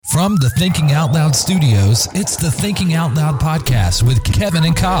From the Thinking Out Loud studios, it's the Thinking Out Loud podcast with Kevin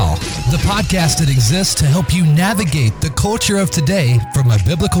and Kyle. The podcast that exists to help you navigate the culture of today from a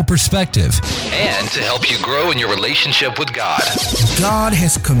biblical perspective and to help you grow in your relationship with God. God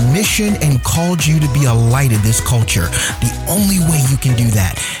has commissioned and called you to be a light in this culture. The only way you can do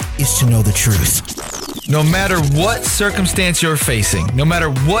that is to know the truth. No matter what circumstance you're facing, no matter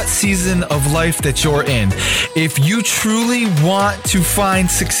what season of life that you're in, if you truly want to find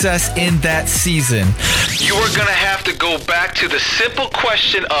success in that season, you are going to have to go back to the simple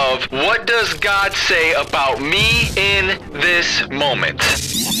question of, what does God say about me in this moment?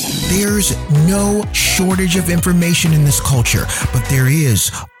 There's no shortage of information in this culture, but there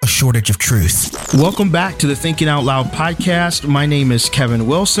is a shortage of truth. Welcome back to the Thinking Out Loud podcast. My name is Kevin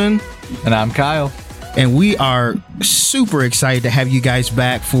Wilson. And I'm Kyle. And we are super excited to have you guys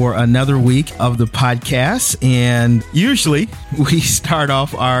back for another week of the podcast. And usually we start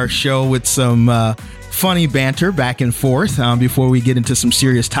off our show with some funny banter back and forth before we get into some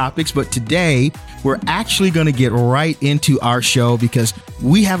serious topics. But today we're actually going to get right into our show because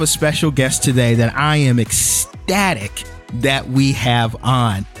we have a special guest today that I am ecstatic that we have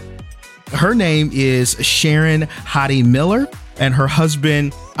on. Her name is Sharon Hottie Miller, and her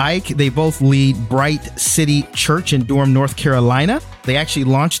husband, Ike. They both lead Bright City Church in Durham, North Carolina. They actually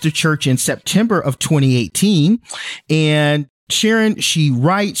launched the church in September of 2018. And Sharon, she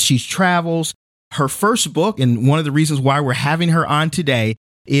writes, she travels. Her first book, and one of the reasons why we're having her on today,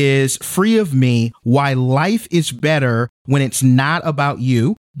 is Free of Me, Why Life is Better When It's Not About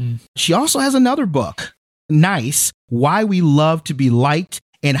You. She also has another book, Nice, Why We Love to Be Liked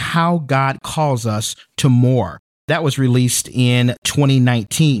and How God Calls Us to More. That was released in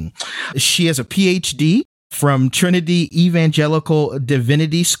 2019. She has a PhD from Trinity Evangelical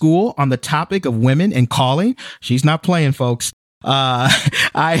Divinity School on the topic of women and calling. She's not playing, folks.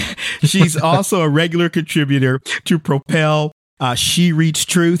 She's also a regular contributor to Propel, She Reads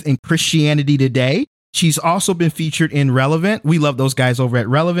Truth, and Christianity Today. She's also been featured in Relevant. We love those guys over at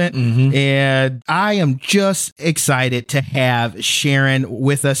Relevant. And I am just excited to have Sharon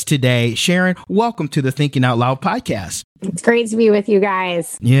with us today. Sharon, welcome to the Thinking Out Loud podcast. It's great to be with you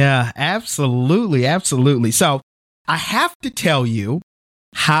guys. Yeah, absolutely. Absolutely. So I have to tell you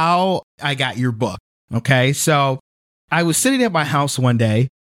how I got your book. Okay. So I was sitting at my house one day,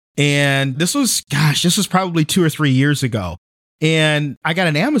 and this was probably 2 or 3 years ago. And I got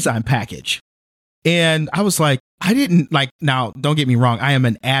an Amazon package. And I was like, now, don't get me wrong, I am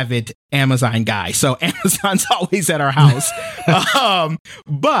an avid Amazon guy. So Amazon's always at our house.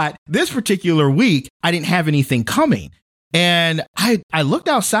 But this particular week, I didn't have anything coming. And I looked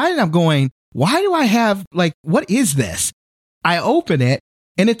outside and I'm going, why do I have, what is this? I open it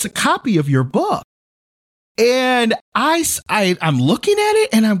and it's a copy of your book. And I'm looking at it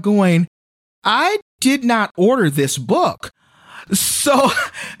and I'm going, I did not order this book.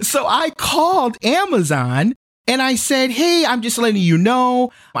 So I called Amazon and I said, hey, I'm just letting you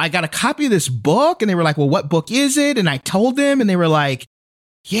know, I got a copy of this book. And they were like, well, what book is it? And I told them, and they were like,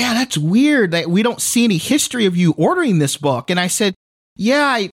 yeah, that's weird that we don't see any history of you ordering this book. And I said,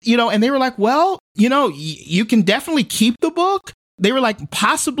 yeah, and they were like, well, you can definitely keep the book. They were like,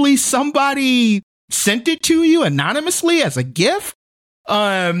 possibly somebody sent it to you anonymously as a gift.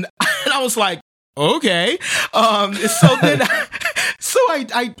 And I was like, okay. So then,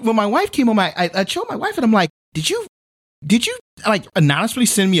 when my wife came home, I showed my wife and I'm like, did you anonymously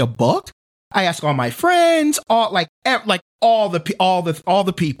send me a book? I asked all my friends, all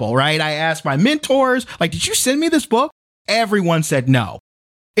the people, right? I asked my mentors, did you send me this book? Everyone said no.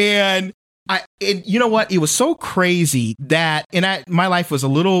 And you know what? It was so crazy that, my life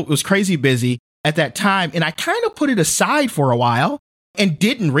was crazy busy at that time. And I kind of put it aside for a while and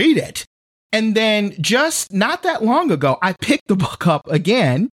didn't read it. And then just not that long ago, I picked the book up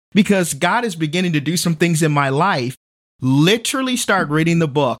again because God is beginning to do some things in my life. Literally start reading the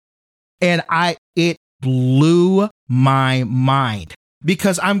book, and it blew my mind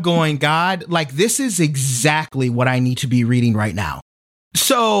because I'm going, God, this is exactly what I need to be reading right now.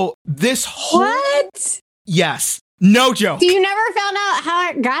 So this whole... What? Yes. No joke. So you never found out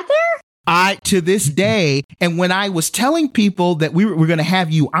how it got there? To this day, and when I was telling people that we were going to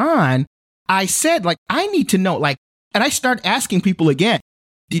have you on, I said, I need to know, and I started asking people again,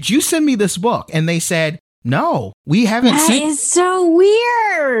 did you send me this book? And they said, no, we haven't seen. That is so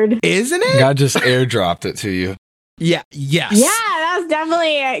weird. Isn't it? God just airdropped it to you. Yeah. Yes. Yeah, that was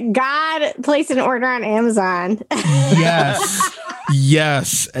definitely God placed an order on Amazon. Yes.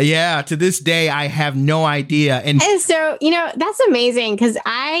 Yes. Yeah. To this day, I have no idea. And so, that's amazing because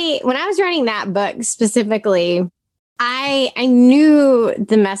when I was writing that book specifically, I knew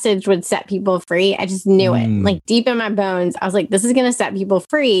the message would set people free. I just knew it, like deep in my bones. I was like, this is going to set people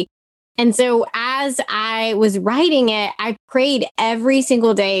free. And so as I was writing it, I prayed every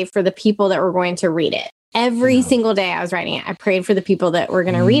single day for the people that were going to read it. Every single day I was writing it, I prayed for the people that were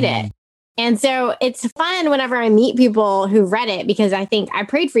going to read it. And so it's fun whenever I meet people who read it, because I think I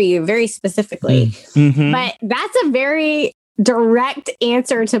prayed for you very specifically. But that's a very direct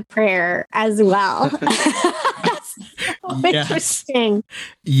answer to prayer as well. Interesting.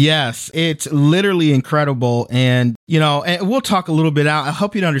 Yes, it's literally incredible. And, and we'll talk a little bit out. I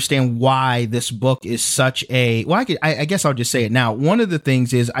hope you understand why this book is such a, well, I guess I'll just say it now. One of the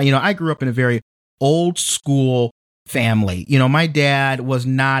things is, I grew up in a very old school family. My dad was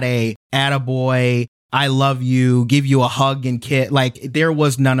not a attaboy, I love you, give you a hug and kiss. Like, there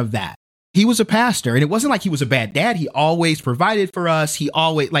was none of that. He was a pastor, and it wasn't like he was a bad dad. He always provided for us. He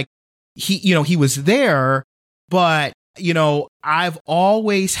always, he was there, but, I've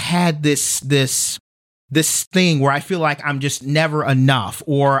always had this thing where I feel like I'm just never enough,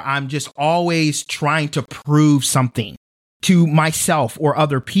 or I'm just always trying to prove something to myself or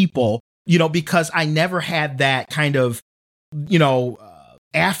other people, because I never had that kind of,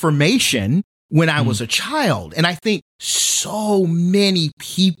 affirmation when I was a child. And I think so many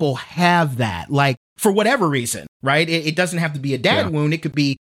people have that, like, for whatever reason, right? It doesn't have to be a dad wound. It could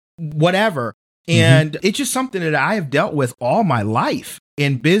be whatever. And it's just something that I have dealt with all my life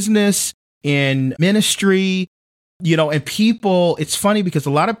in business, in ministry, and people. It's funny because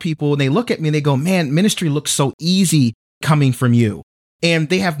a lot of people, when they look at me, they go, man, ministry looks so easy coming from you. And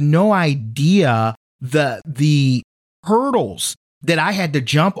they have no idea the hurdles that I had to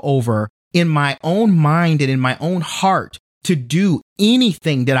jump over in my own mind and in my own heart to do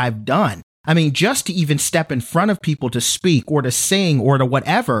anything that I've done. I mean, just to even step in front of people to speak or to sing or to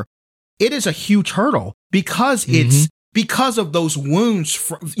whatever, it is a huge hurdle because it's because of those wounds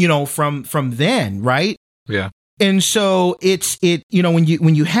from then, right? Yeah. And so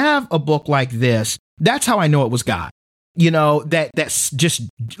when you have a book like this, that's how I know it was God. That's just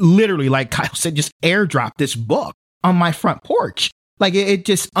literally, like Kyle said, just airdrop this book on my front porch. Like, it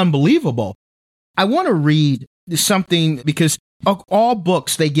just unbelievable. I want to read something because all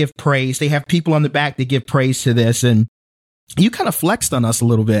books, they give praise. They have people on the back that give praise to this. And you kind of flexed on us a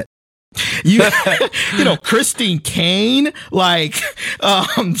little bit. Christine Kane, like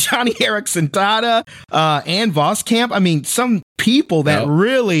Johnny Erickson Tada, Ann Voskamp. I mean, some people that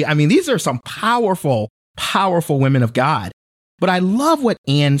really, these are some powerful women of God. But I love what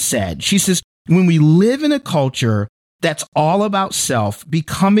Ann said. She says, when we live in a culture that's all about self,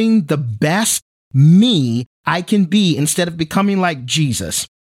 becoming the best me I can be instead of becoming like Jesus,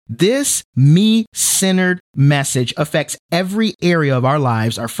 this me-centered message affects every area of our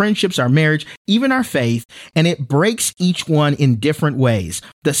lives, our friendships, our marriage, even our faith, and it breaks each one in different ways.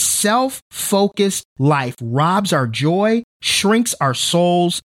 The self-focused life robs our joy, shrinks our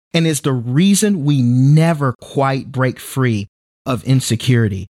souls, and is the reason we never quite break free of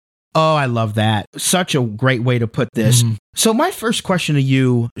insecurity. Oh, I love that. Such a great way to put this. So my first question to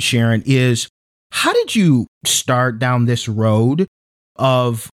you, Sharon, is how did you start down this road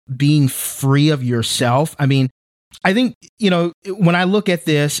of being free of yourself? I mean, I think, when I look at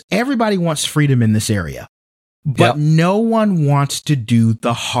this, everybody wants freedom in this area, but no one wants to do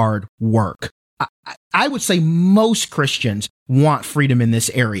the hard work. I would say most Christians want freedom in this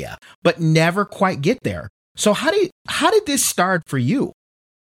area, but never quite get there. So how did this start for you?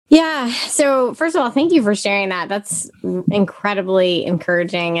 Yeah. So first of all, thank you for sharing that. That's incredibly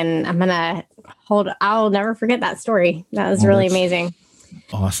encouraging. And I'll never forget that story. That was really amazing.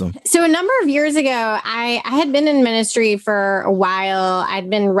 Awesome. So a number of years ago, I had been in ministry for a while. I'd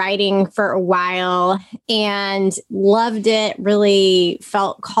been writing for a while and loved it, really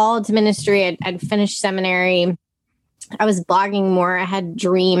felt called to ministry. I'd finished seminary. I was blogging more. I had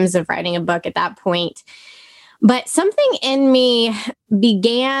dreams of writing a book at that point. But something in me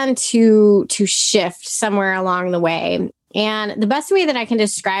began to shift somewhere along the way. And the best way that I can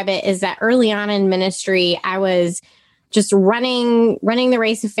describe it is that early on in ministry, I was just running the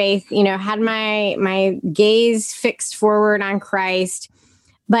race of faith, had my gaze fixed forward on Christ.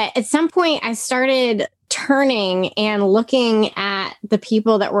 But at some point I started turning and looking at the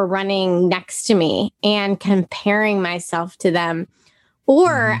people that were running next to me and comparing myself to them.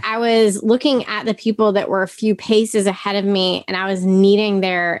 Or I was looking at the people that were a few paces ahead of me and I was needing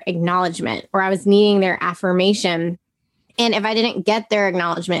their acknowledgement or I was needing their affirmation. And if I didn't get their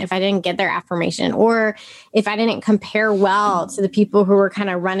acknowledgement, if I didn't get their affirmation, or if I didn't compare well to the people who were kind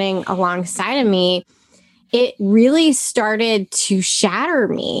of running alongside of me, it really started to shatter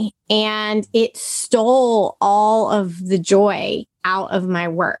me, and it stole all of the joy out of my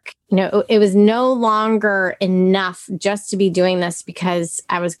work. It was no longer enough just to be doing this because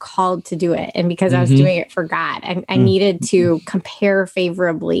I was called to do it and because I was doing it for God. I needed to compare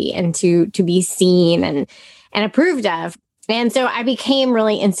favorably and to be seen and approved of. And so I became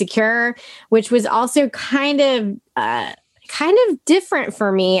really insecure, which was also kind of different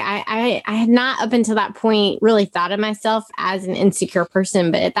for me. I had not up until that point really thought of myself as an insecure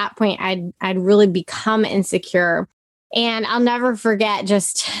person, but at that point I'd really become insecure. And I'll never forget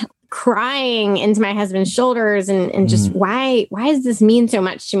just crying into my husband's shoulders and just why does this mean so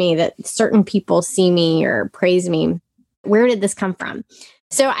much to me that certain people see me or praise me? Where did this come from?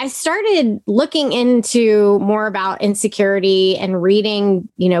 So I started looking into more about insecurity and reading,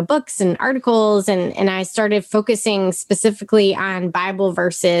 books and articles. And I started focusing specifically on Bible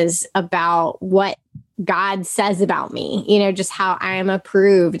verses about what God says about me, just how I am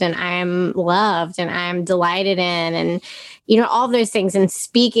approved and I am loved and I am delighted in and, all those things and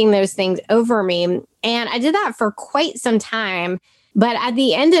speaking those things over me. And I did that for quite some time. But at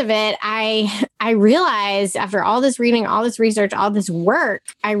the end of it, I realized after all this reading, all this research, all this work,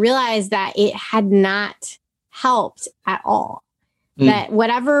 I realized that it had not helped at all. That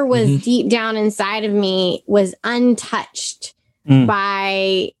whatever was deep down inside of me was untouched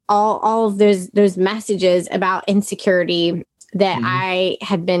by all of those messages about insecurity that I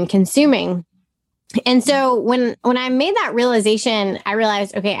had been consuming. And so when I made that realization, I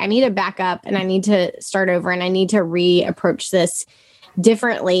realized, okay, I need to back up and I need to start over and I need to reapproach this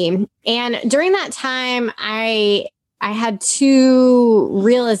differently. And during that time, I had two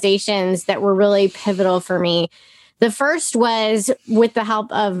realizations that were really pivotal for me. The first was with the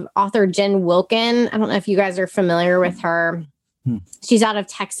help of author Jen Wilkin. I don't know if you guys are familiar with her. She's out of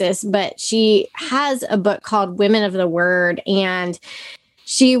Texas, but she has a book called Women of the Word. And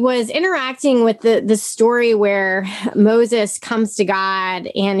she was interacting with the story where Moses comes to God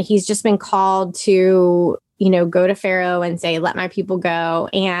and he's just been called to, go to Pharaoh and say, let my people go.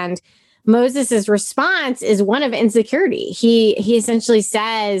 And Moses's response is one of insecurity. He essentially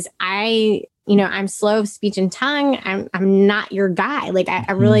says, I'm slow of speech and tongue. I'm not your guy. Like,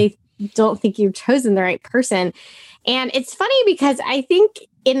 I really don't think you've chosen the right person. And it's funny because I think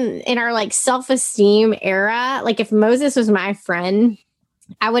in our self-esteem era, if Moses was my friend,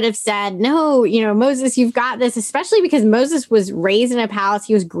 I would have said, no, Moses, you've got this, especially because Moses was raised in a palace.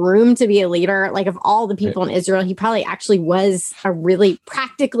 He was groomed to be a leader. Of all the people in Israel, he probably actually was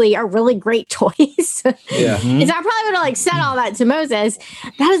practically a really great choice. Yeah. And so I probably would have said all that to Moses.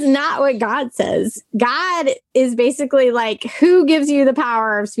 That is not what God says. God is basically who gives you the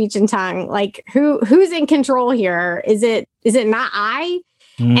power of speech and tongue? Who's in control here? Is it not I?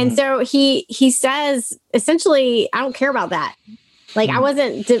 And so he says, essentially, I don't care about that. I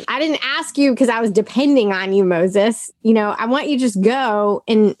didn't ask you because I was depending on you, Moses. I want you to just go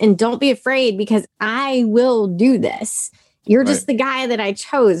and don't be afraid because I will do this. You're just the guy that I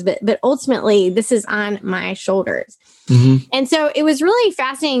chose, but ultimately this is on my shoulders. And so it was really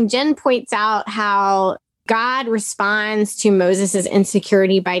fascinating. Jen points out how God responds to Moses's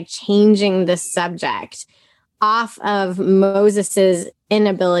insecurity by changing the subject off of Moses's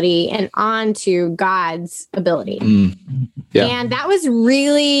inability and onto God's ability. Yeah. And that was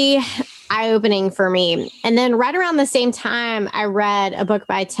really eye-opening for me. And then right around the same time, I read a book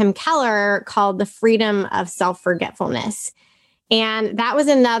by Tim Keller called The Freedom of Self-Forgetfulness. And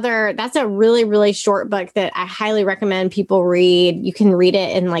that's a really, really short book that I highly recommend people read. You can read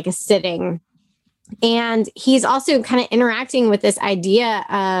it in a sitting. And he's also kind of interacting with this idea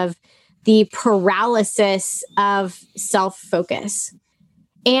of the paralysis of self-focus.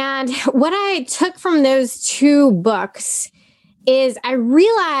 And what I took from those two books is I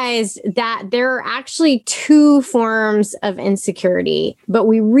realized that there are actually two forms of insecurity, but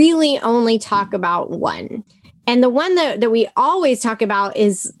we really only talk about one. And the one that we always talk about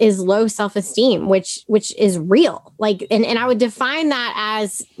is low self-esteem, which is real. And I would define that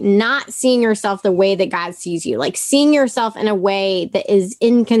as not seeing yourself the way that God sees you, seeing yourself in a way that is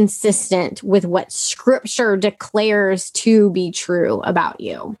inconsistent with what Scripture declares to be true about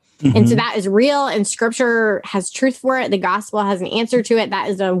you. And so that is real, and Scripture has truth for it. The gospel has an answer to it. That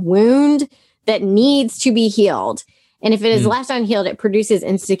is a wound that needs to be healed. And if it is left unhealed, it produces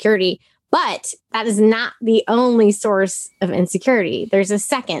insecurity. But that is not the only source of insecurity. There's a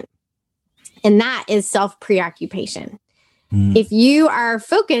second, and that is self-preoccupation. If you are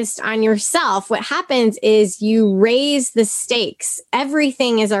focused on yourself, what happens is you raise the stakes.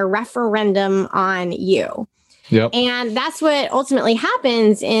 Everything is a referendum on you. Yep. And that's what ultimately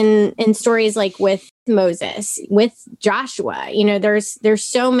happens in stories like with Moses, with Joshua. There's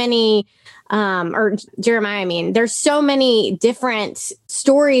so many, or Jeremiah, there's so many different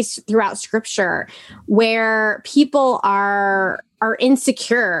stories throughout scripture where people are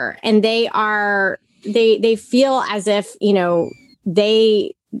insecure, and they feel as if,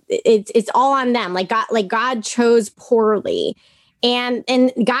 it's all on them. Like God chose poorly. And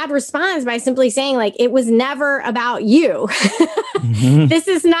God responds by simply saying, like, it was never about you. Mm-hmm. This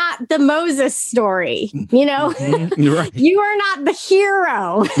is not the Moses story. Mm-hmm. Right. You are not the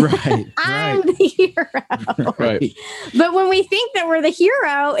hero. Right. I'm the hero. Right. But when we think that we're the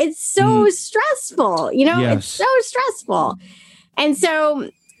hero, it's so stressful. It's so stressful. And so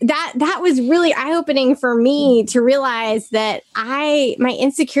that was really eye-opening for me to realize that my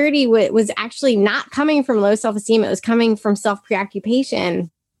insecurity was actually not coming from low self-esteem. It was coming from self-preoccupation.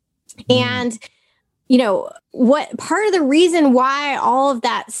 And, what part of the reason why all of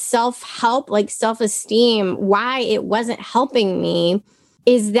that self-help, like self-esteem, why it wasn't helping me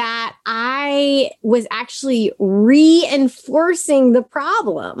is that I was actually reinforcing the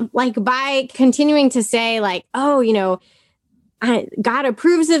problem, like by continuing to say like, oh, God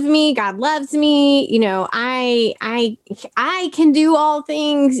approves of me. God loves me. I can do all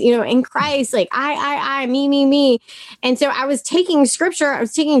things, in Christ, like I, me. And so I was taking scripture, I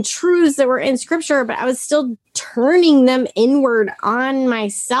was taking truths that were in scripture, but I was still turning them inward on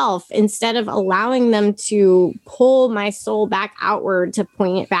myself instead of allowing them to pull my soul back outward to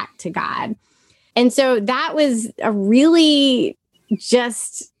point it back to God. And so that was a really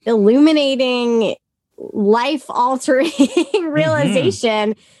just illuminating, life-altering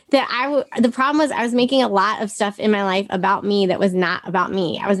realization that the problem was I was making a lot of stuff in my life about me that was not about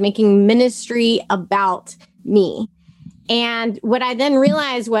me. I was making ministry about me. And what I then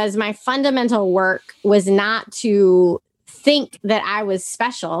realized was my fundamental work was not to think that I was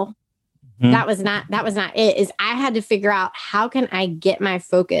special. That was not it. Is I had to figure out, how can I get my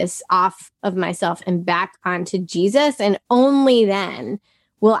focus off of myself and back onto Jesus? And only then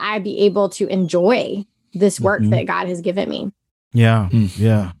will I be able to enjoy this work that God has given me. Yeah.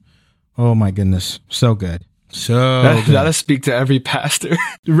 Yeah. Oh my goodness. So good. That'll speak to every pastor.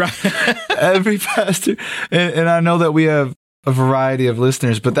 Right. Every pastor. And I know that we have a variety of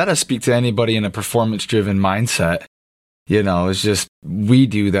listeners, but that'll speak to anybody in a performance-driven mindset. It's just, we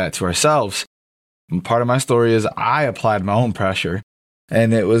do that to ourselves. And part of my story is I applied my own pressure,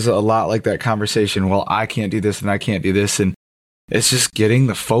 and it was a lot like that conversation. Well, I can't do this and I can't do this. And it's just getting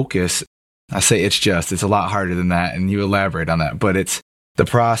the focus. I say it's a lot harder than that. And you elaborate on that, but it's the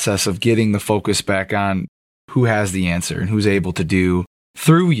process of getting the focus back on who has the answer and who's able to do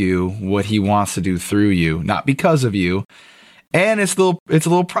through you what he wants to do through you, not because of you. And it's a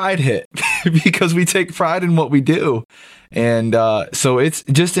little pride hit because we take pride in what we do. And so it's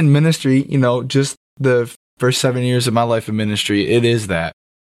just in ministry, just the first 7 years of my life in ministry, it is that.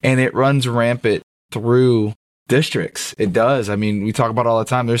 And it runs rampant through districts. It does. We talk about it all the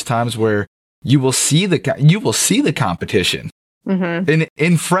time. There's times where you will see the competition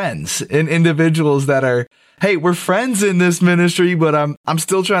in friends, in individuals that are, hey, we're friends in this ministry, but I'm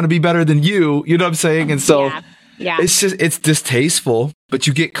still trying to be better than you. You know what I'm saying? And so it's distasteful, but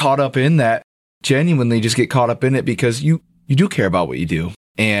you get caught up in that, genuinely just get caught up in it because you do care about what you do.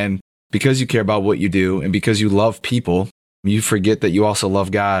 And because you care about what you do and because you love people, you forget that you also love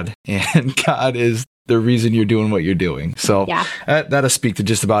God, and God is the reason you're doing what you're doing. So that'll speak to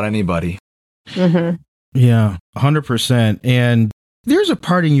just about anybody. Mm-hmm. Yeah, 100%. And there's a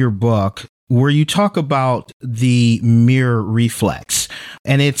part in your book where you talk about the mirror reflex.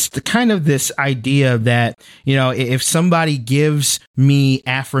 And it's the kind of this idea that, if somebody gives me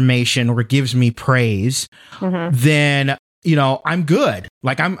affirmation or gives me praise, then I'm good.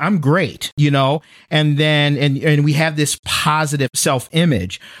 Like I'm great, and then, and we have this positive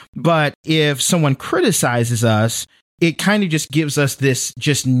self-image. But if someone criticizes us, it kind of just gives us this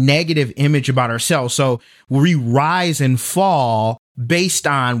just negative image about ourselves. So we rise and fall based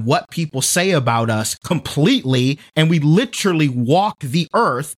on what people say about us completely. And we literally walk the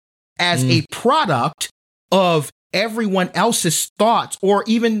earth as a product of everyone else's thoughts, or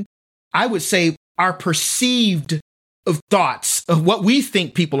even, I would say, our perceived of thoughts of what we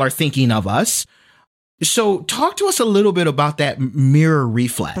think people are thinking of us. So talk to us a little bit about that mirror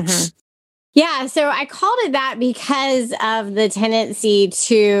reflex. Yeah, so I called it that because of the tendency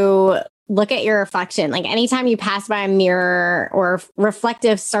to look at your reflection. Like anytime you pass by a mirror or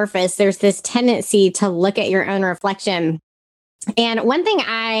reflective surface, there's this tendency to look at your own reflection. And one thing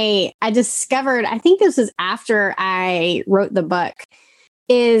I discovered, I think this was after I wrote the book,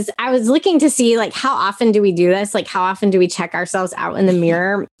 is I was looking to see like how often do we do this? Like how often do we check ourselves out in the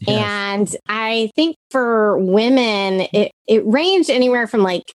mirror? Yes. And I think for women, it ranged anywhere from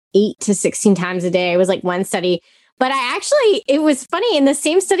like 8 to 16 times a day. It was like one study. But it was funny. In the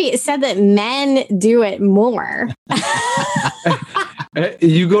same study, it said that men do it more.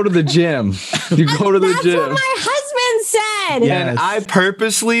 You go to the gym. You go to the gym. That's what my husband said. Yes. And I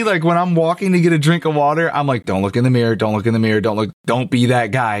purposely, like when I'm walking to get a drink of water, I'm like, don't look in the mirror. Don't look in the mirror. Don't be that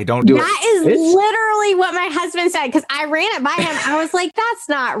guy. Don't do it. That is literally what my husband said. Cause I ran it by him. I was like, that's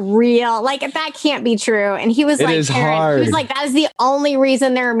not real. Like that can't be true. And he was like, Karen, he was like, that is the only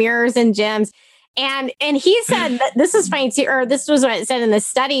reason there are mirrors in gyms. And he said that this is funny too, or this was what it said in the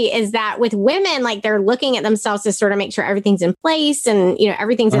study, is that with women, like they're looking at themselves to sort of make sure everything's in place and,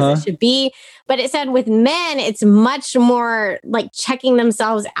 everything's as it should be. But it said with men, it's much more like checking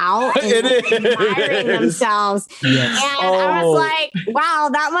themselves out and admiring themselves. Yes. And I was like, wow,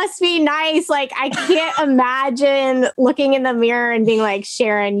 that must be nice. Like, I can't imagine looking in the mirror and being like,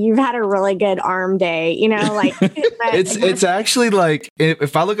 Sharon, you've had a really good arm day, like. It's actually like,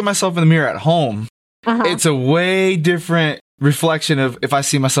 if I look at myself in the mirror at home, it's a way different reflection of if I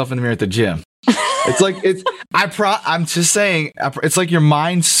see myself in the mirror at the gym. It's like, I'm just saying, it's like your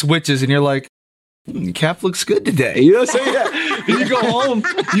mind switches and you're like, Cap looks good today. You know what I'm saying? Yeah.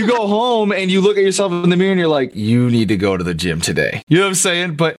 You go home and you look at yourself in the mirror and you're like, you need to go to the gym today. You know what I'm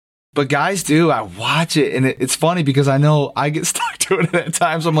saying? But guys do. I watch it and it's funny because I know I get stuck doing it at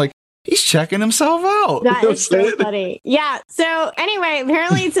times. I'm like, he's checking himself out. That is so funny. Yeah. So anyway,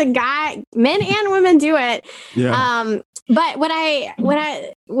 apparently it's a guy, men and women do it. Yeah. But what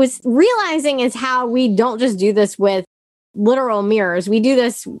I was realizing is how we don't just do this with literal mirrors. We do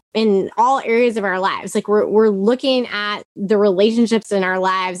this in all areas of our lives. Like we're looking at the relationships in our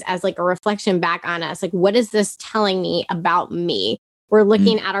lives as like a reflection back on us. Like, what is this telling me about me? We're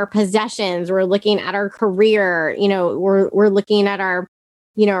looking at our possessions. We're looking at our career. We're looking at our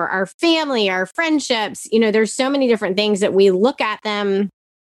family, our friendships. There's so many different things that we look at them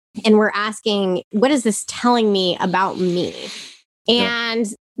and we're asking, what is this telling me about me? And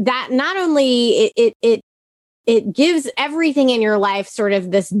that not only it gives everything in your life sort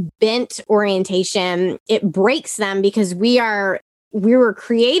of this bent orientation, it breaks them because we were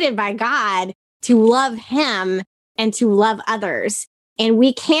created by God to love him and to love others. And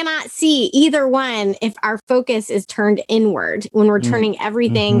we cannot see either one if our focus is turned inward, when we're turning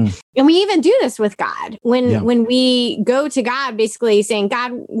everything. And we even do this with God when we go to God, basically saying,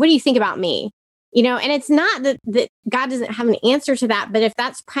 God, what do you think about me? And it's not that God doesn't have an answer to that. But if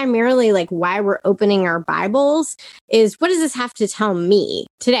that's primarily like why we're opening our Bibles, is what does this have to tell me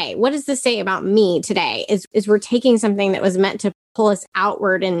today? What does this say about me today? Is we're taking something that was meant to pull us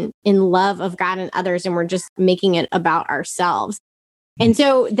outward in love of God and others, and we're just making it about ourselves. And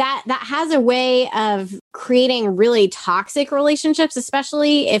so that has a way of creating really toxic relationships,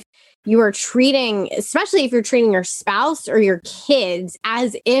 especially if you're treating your spouse or your kids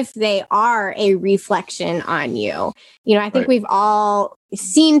as if they are a reflection on you. I think we've all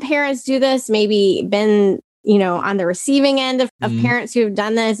seen parents do this, maybe been, on the receiving end of parents who have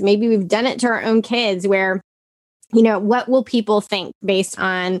done this. Maybe we've done it to our own kids where, what will people think based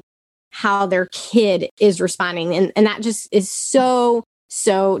on how their kid is responding? And that just is so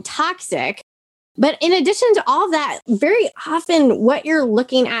toxic. But in addition to all that, very often what you're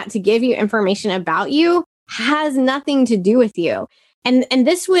looking at to give you information about you has nothing to do with you. And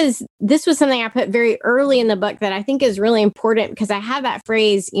this was something I put very early in the book that I think is really important, because I have that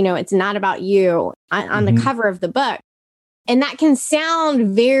phrase, it's not about you on the cover of the book. And that can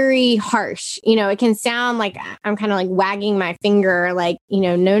sound very harsh. It can sound like I'm kind of like wagging my finger, like,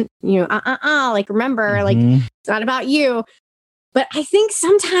 like, remember, like, it's not about you. But I think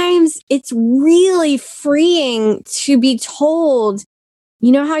sometimes it's really freeing to be told,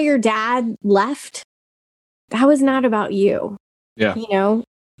 how your dad left? That was not about you. Yeah. You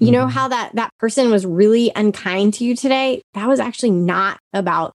know how that person was really unkind to you today? That was actually not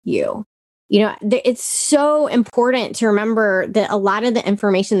about you. It's so important to remember that a lot of the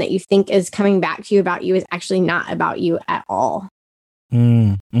information that you think is coming back to you about you is actually not about you at all.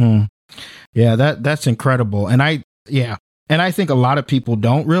 Yeah, that's incredible. And I think a lot of people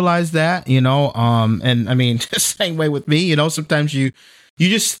don't realize that, and I mean, the same way with me, sometimes you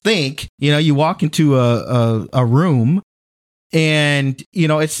just think, you walk into a room and,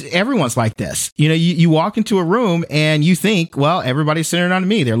 it's everyone's like this, you walk into a room and you think, well, everybody's centered on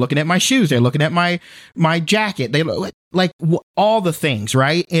me. They're looking at my shoes. They're looking at my jacket. They look like all the things.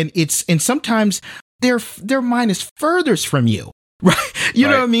 Right. And sometimes their mind is furthest from you. Right. You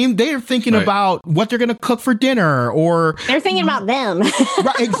know Right. what I mean? They're thinking Right. about what they're going to cook for dinner or. They're thinking about them.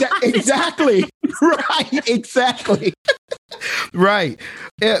 Right. Exactly. Right. Exactly. Right.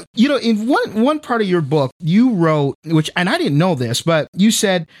 In one part of your book, you wrote, and I didn't know this, but you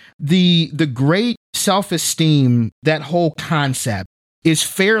said the great self-esteem, that whole concept is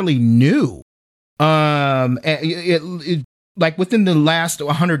fairly new. Like within the last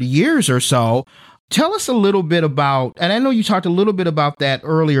 100 years or so. Tell us a little bit about, and I know you talked a little bit about that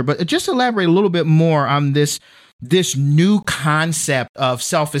earlier, but just elaborate a little bit more on this new concept of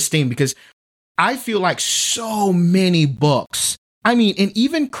self-esteem, because I feel like so many books, and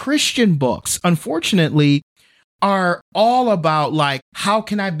even Christian books, unfortunately, are all about like, how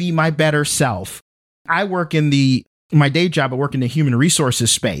can I be my better self? I work in my day job, I work in the human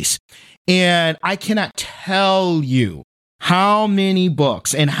resources space, and I cannot tell you how many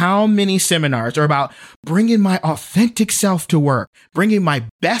books and how many seminars are about bringing my authentic self to work, bringing my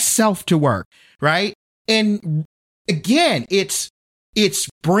best self to work, right? And again, it's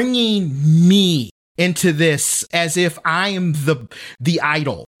bringing me into this as if I am the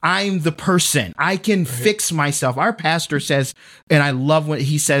idol. I'm the person. I can fix myself. Our pastor says, and I love when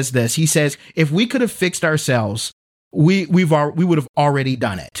he says this, he says, if we could have fixed ourselves, we would have already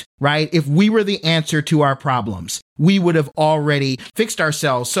done it, right? If we were the answer to our problems, we would have already fixed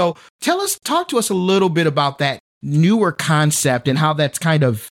ourselves. So talk to us a little bit about that newer concept and how that's kind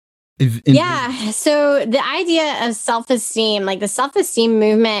of. Yeah. So the idea of self-esteem, like the self-esteem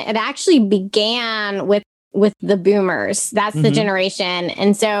movement, it actually began with the boomers. That's the generation.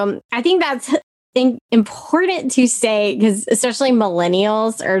 And so I think that's important to say, because especially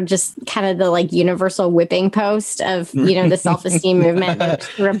millennials are just kind of the like universal whipping post of, the self-esteem movement.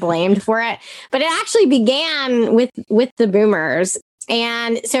 They're blamed for it. But it actually began with the boomers.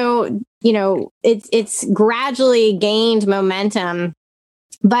 And so, it's gradually gained momentum.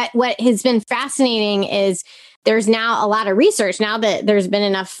 But what has been fascinating is there's now a lot of research now that there's been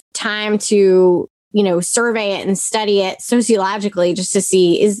enough time to, survey it and study it sociologically just to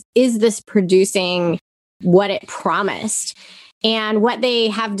see, is this producing what it promised? And what they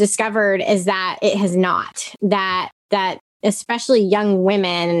have discovered is that it has not, that especially young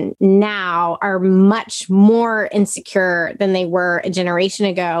women now are much more insecure than they were a generation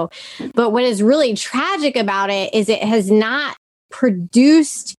ago. But what is really tragic about it is it has not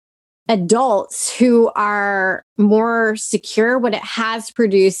produced adults who are more secure. What it has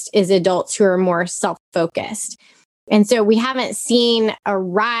produced is adults who are more self-focused. And so we haven't seen a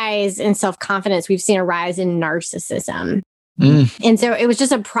rise in self-confidence. We've seen a rise in narcissism. And so it was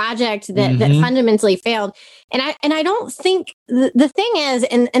just a project that fundamentally failed. And I don't think the thing is,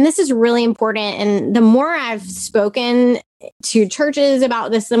 and this is really important. And the more I've spoken to churches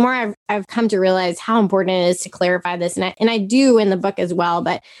about this, the more I've come to realize how important it is to clarify this. And I do in the book as well,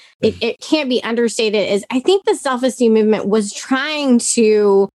 but it can't be understated, is I think the self-esteem movement was trying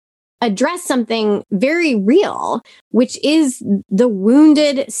to address something very real, which is the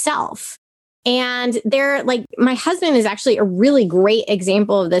wounded self. And my husband is actually a really great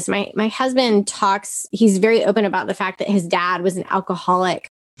example of this. My husband he's very open about the fact that his dad was an alcoholic.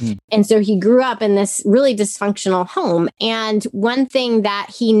 And so he grew up in this really dysfunctional home. And one thing that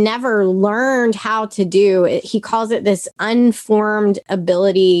he never learned how to do, he calls it this unformed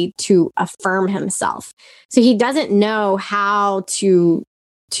ability to affirm himself. So he doesn't know how to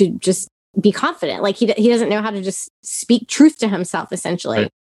just be confident. Like he doesn't know how to just speak truth to himself, essentially.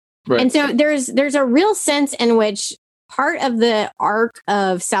 Right. And so there's a real sense in which part of the arc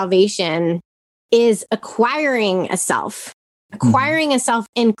of salvation is acquiring a self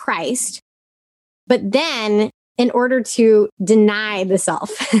in Christ, but then in order to deny the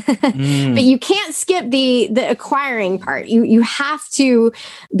self. But you can't skip the acquiring part. You have to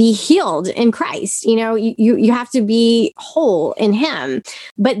be healed in Christ. You have to be whole in him.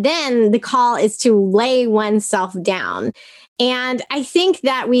 But then the call is to lay oneself down. And I think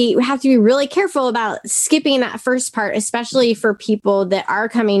that we have to be really careful about skipping that first part, especially for people that are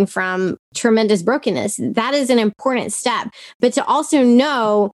coming from tremendous brokenness. That is an important step. But to also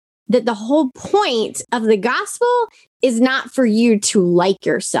know that the whole point of the gospel is not for you to like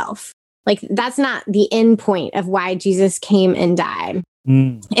yourself. Like, that's not the end point of why Jesus came and died.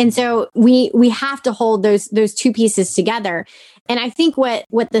 And so we have to hold those two pieces together. And I think what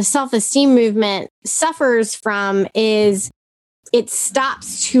the self-esteem movement suffers from is it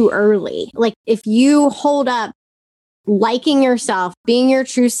stops too early. Like, if you hold up liking yourself, being your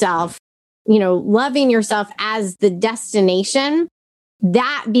true self, loving yourself as the destination,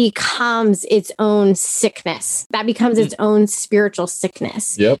 that becomes its own sickness. That becomes its own spiritual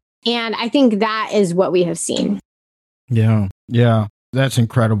sickness. Yep. And I think that is what we have seen. Yeah. Yeah. That's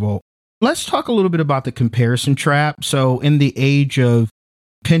incredible. Let's talk a little bit about the comparison trap. So in the age of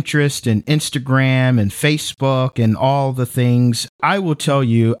Pinterest and Instagram and Facebook and all the things, I will tell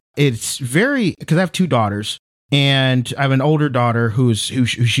you, it's very, because I have two daughters, and I have an older daughter who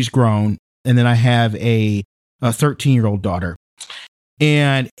she's grown, and then I have a 13-year-old daughter.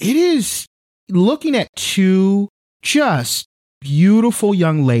 And it is looking at two just beautiful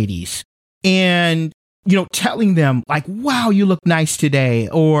young ladies and, telling them like, wow, you look nice today,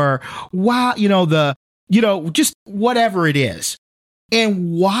 or wow, just whatever it is.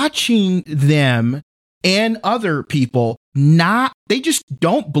 And watching them and other people they just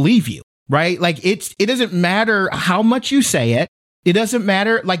don't believe you, right? Like it doesn't matter how much you say it. It doesn't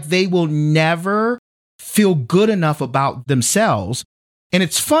matter. Like they will never feel good enough about themselves. And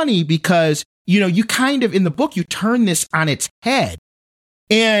it's funny because, you kind of in the book, you turn this on its head.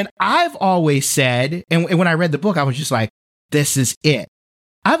 And I've always said, and when I read the book, I was just like, this is it.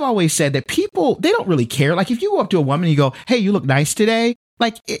 I've always said that people, they don't really care. Like if you go up to a woman and you go, hey, you look nice today.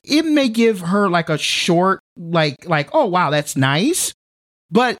 Like it may give her like a short, like, oh, wow, that's nice.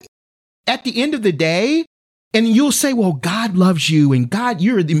 But at the end of the day, and you'll say, well, God loves you and God,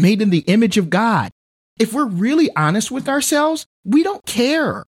 you're made in the image of God. If we're really honest with ourselves, we don't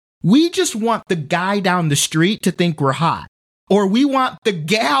care. We just want the guy down the street to think we're hot. Or we want the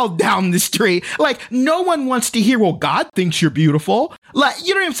gal down the street. Like, no one wants to hear, well, God thinks you're beautiful. Like,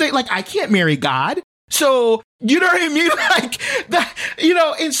 you know what I'm saying? Like, I can't marry God. So, you know what I mean? Like, that,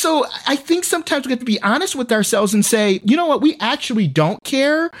 and so I think sometimes we have to be honest with ourselves and say, you know what? We actually don't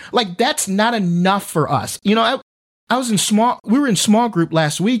care. Like, that's not enough for us. We were in small group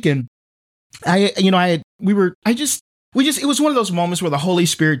last week, and it was one of those moments where the Holy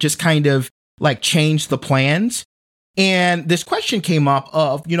Spirit just kind of like changed the plans. And this question came up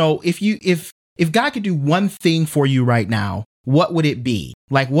of, if God could do one thing for you right now, what would it be?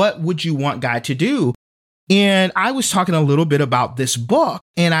 Like, what would you want God to do? And I was talking a little bit about this book,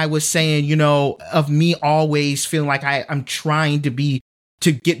 and I was saying, of me always feeling like I'm trying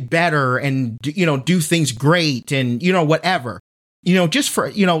to get better and, do things great and, whatever, just for,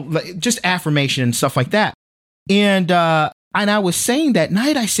 just affirmation and stuff like that. And I was saying that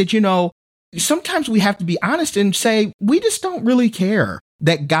night, I said, sometimes we have to be honest and say, we just don't really care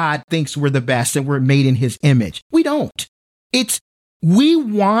that God thinks we're the best and we're made in his image. We don't.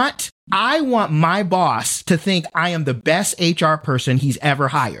 I want my boss to think I am the best HR person he's ever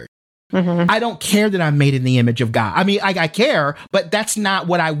hired. Mm-hmm. I don't care that I'm made in the image of God. I mean, I care, but that's not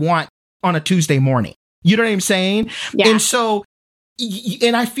what I want on a Tuesday morning. You know what I'm saying? Yeah. And so,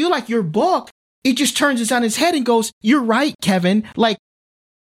 and I feel like your book, it just turns this on its head and goes, you're right, Kevin. Like,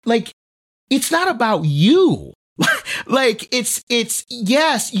 it's not about you. Like it's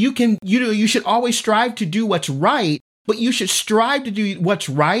yes, you should always strive to do what's right, but you should strive to do what's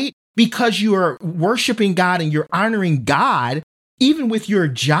right because you are worshiping God and you're honoring God, even with your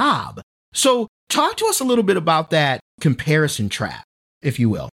job. So talk to us a little bit about that comparison trap, if you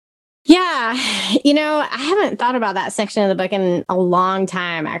will. Yeah. I haven't thought about that section of the book in a long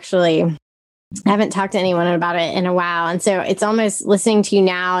time, actually. I haven't talked to anyone about it in a while. And so it's almost listening to you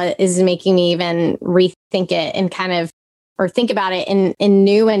now is making me even rethink it and or think about it in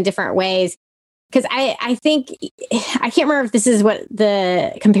new and different ways. Because I think, I can't remember if this is what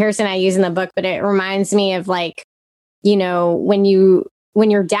the comparison I use in the book, but it reminds me of like, when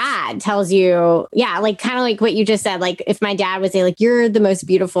your dad tells you, like kind of like what you just said, like if my dad would say like, you're the most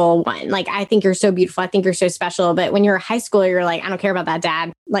beautiful one. Like, I think you're so beautiful. I think you're so special. But when you're a high schooler, you're like, I don't care about that,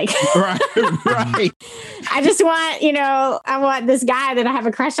 Dad. Like, right. I just want, I want this guy that I have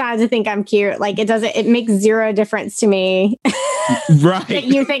a crush on to think I'm cute. Like it makes zero difference to me. Right. That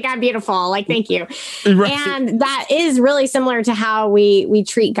you think I'm beautiful. Like, thank you. Right. And that is really similar to how we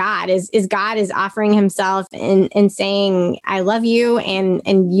treat God is God is offering himself and saying, I love you.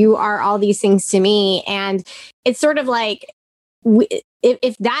 And you are all these things to me. And it's sort of like,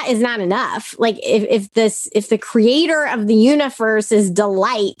 if that is not enough, like if the creator of the universe's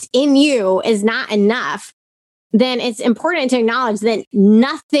delight in you is not enough, then it's important to acknowledge that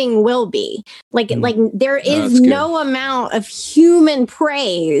nothing will be. Like there is no amount of human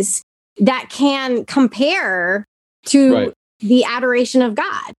praise that can compare to the adoration of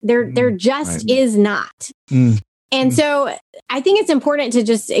God. There just is not. And so I think it's important to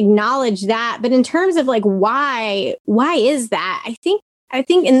just acknowledge that. But in terms of like, why is that? I think,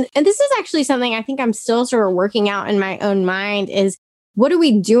 and this is actually something I think I'm still sort of working out in my own mind is what are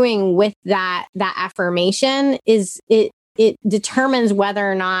we doing with that affirmation? Is it determines whether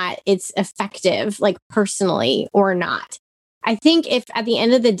or not it's effective, like personally or not. I think if at the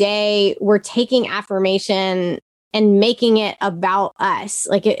end of the day, we're taking affirmation and making it about us,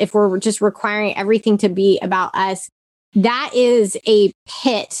 like if we're just requiring everything to be about us, that is a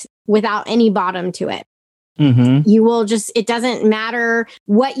pit without any bottom to it. Mm-hmm. You will just, it doesn't matter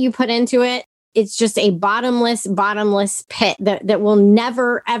what you put into it. It's just a bottomless pit that will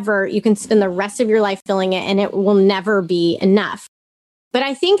never, ever, you can spend the rest of your life filling it and it will never be enough. But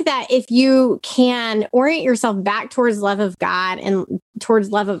I think that if you can orient yourself back towards love of God and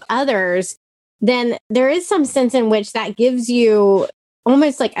towards love of others, then there is some sense in which that gives you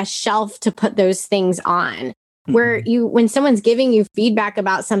almost like a shelf to put those things on, where you, when someone's giving you feedback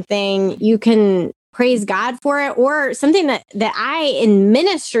about something, you can praise God for it. Or something that I in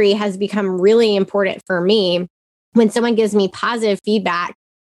ministry has become really important for me when someone gives me positive feedback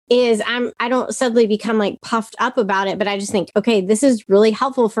is I don't suddenly become like puffed up about it, but I just think, okay, this is really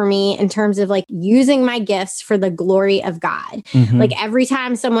helpful for me in terms of like using my gifts for the glory of God. Mm-hmm. Like every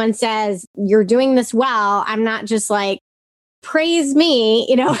time someone says you're doing this well, I'm not just like, praise me,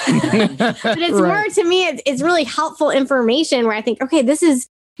 you know, but it's more to me, it's really helpful information where I think, okay, this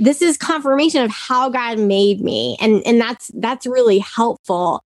is confirmation of how God made me. And that's really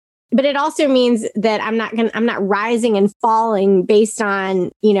helpful. But it also means that I'm not rising and falling based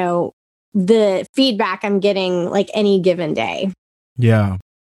on, you know, the feedback I'm getting like any given day. Yeah.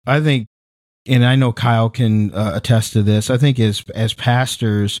 I think, and I know Kyle can attest to this. I think as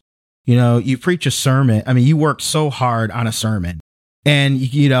pastors, you know, you preach a sermon. I mean, you work so hard on a sermon and,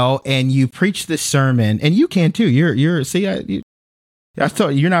 you know, and you preach this sermon and you can too. I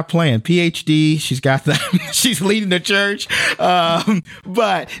thought you're not playing PhD. She's got that. She's leading the church.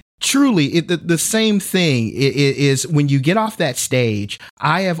 But truly, the same thing is when you get off that stage.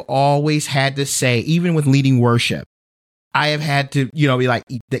 I have always had to say, even with leading worship, I have had to, you know, be like,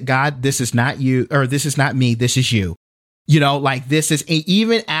 God, this is not you, or this is not me. This is you. You know, like this is,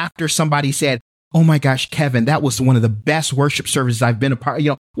 even after somebody said, oh my gosh, Kevin, that was one of the best worship services I've been a part of,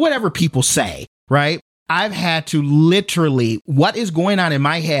 you know, whatever people say, right? I've had to literally, what is going on in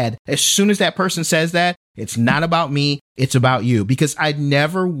my head, as soon as that person says that, it's not about me, it's about you. Because I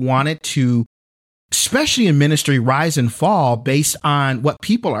never wanted to, especially in ministry, rise and fall based on what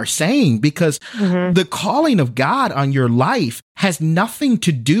people are saying, because the calling of God on your life has nothing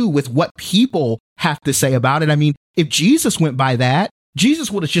to do with what people have to say about it. I mean, if Jesus went by that,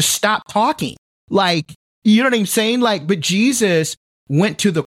 Jesus would have just stopped talking. Like, you know what I'm saying? Like, but Jesus went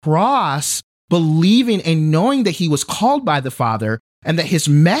to the cross believing and knowing that he was called by the Father and that his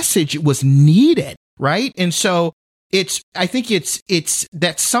message was needed, right? And so I think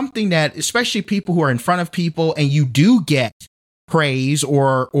that's something that, especially people who are in front of people and you do get praise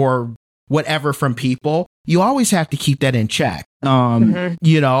or whatever from people, you always have to keep that in check.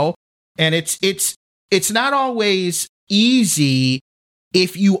 You know, and it's not always easy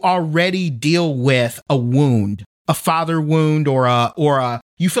if you already deal with a wound, a father wound, or a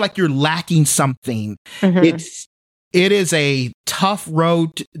you feel like you're lacking something. It is a tough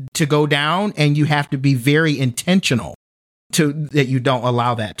road to go down, and you have to be very intentional that you don't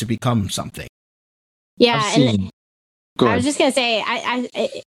allow that to become something. Yeah, and I was just gonna say,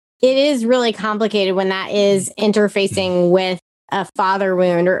 it is really complicated when that is interfacing with a father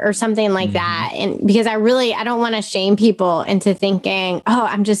wound or something like that. And because I don't want to shame people into thinking, oh,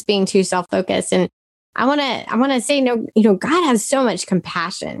 I'm just being too self-focused. And I want to say, no, you know, God has so much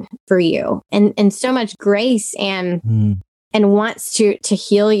compassion for you and so much grace and wants to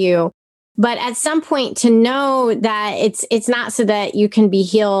heal you. But at some point to know that it's not so that you can be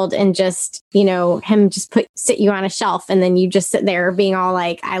healed and just, you know, him just sit you on a shelf and then you just sit there being all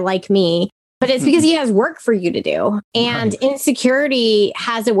like, I like me. But it's because he has work for you to do. And insecurity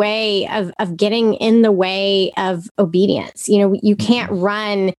has a way of getting in the way of obedience. You know, you can't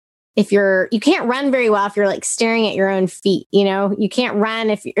run you can't run very well if you're like staring at your own feet. You know, you can't run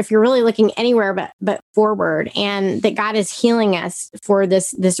if you're really looking anywhere but forward. And that God is healing us for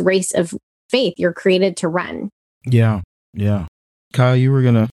this race of faith you're created to run. Yeah. Yeah. Kyle, you were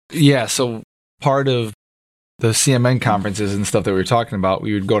gonna. Yeah. So part of the CMN conferences and stuff that we were talking about,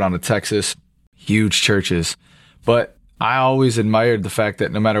 we would go down to Texas, huge churches. But I always admired the fact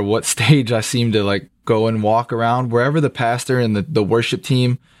that no matter what stage I seemed to like go and walk around, wherever the pastor and the worship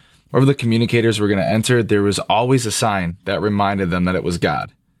team, wherever the communicators were going to enter, there was always a sign that reminded them that it was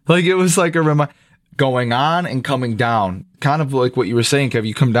God. Like it was like a going on and coming down, kind of like what you were saying, Kev.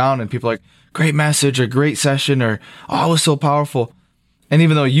 You come down and people are like, great message or great session or, oh, it was so powerful. And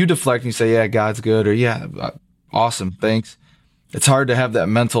even though you deflect and you say, yeah, God's good, or yeah, awesome, thanks. It's hard to have that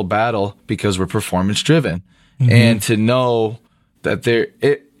mental battle because we're performance driven. And to know that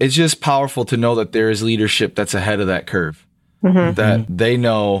it's just powerful to know that there is leadership that's ahead of that curve, that they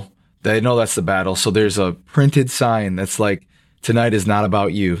know They know that's the battle. So there's a printed sign that's like, tonight is not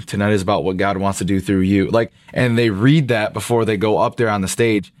about you. Tonight is about what God wants to do through you. Like, and they read that before they go up there on the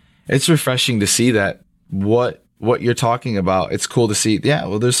stage. It's refreshing to see that what you're talking about. It's cool to see. Yeah,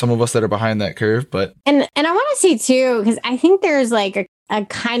 well, there's some of us that are behind that curve, but. And I want to say too, because I think there's like a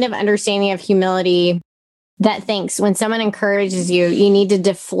kind of understanding of humility that thinks when someone encourages you, you need to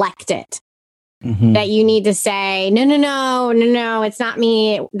deflect it. Mm-hmm. That you need to say, no, it's not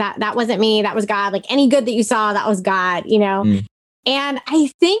me. That wasn't me. That was God. Like any good that you saw, that was God, you know? Mm. And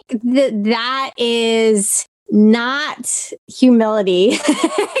I think that is not humility.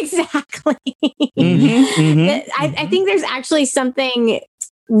 Exactly. Mm-hmm, mm-hmm, I think there's actually something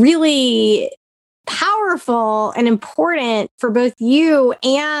really powerful and important for both you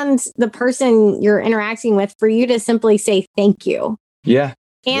and the person you're interacting with for you to simply say thank you. Yeah.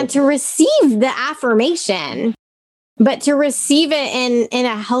 And to receive the affirmation, but to receive it in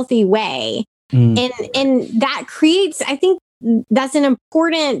a healthy way. Mm. And that creates, I think that's an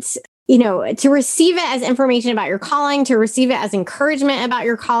important, to receive it as information about your calling, to receive it as encouragement about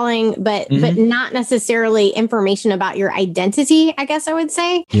your calling, but not necessarily information about your identity, I guess I would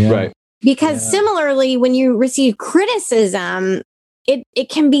say. Yeah. Right. Because similarly, when you receive criticism, it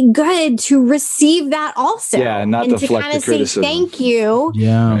can be good to receive that also. Yeah, not and deflect to kind of the criticism. Say thank you.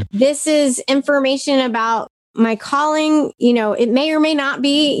 Yeah. This is information about my calling. It may or may not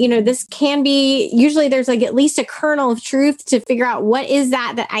be, this can be, usually there's like at least a kernel of truth to figure out what is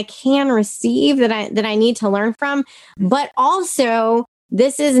that I can receive that I need to learn from. But also,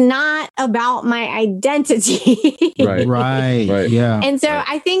 this is not about my identity. Right. Yeah. And so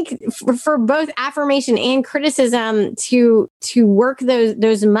I think for both affirmation and criticism to work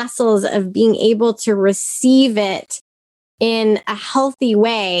those muscles of being able to receive it in a healthy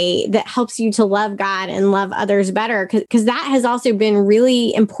way that helps you to love God and love others better. Because that has also been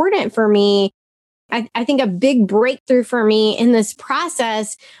really important for me. I think a big breakthrough for me in this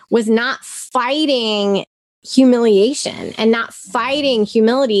process was not fighting humiliation and not fighting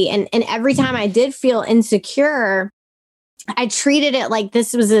humility. And every time I did feel insecure, I treated it like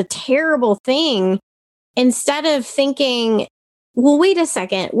this was a terrible thing instead of thinking, well, wait a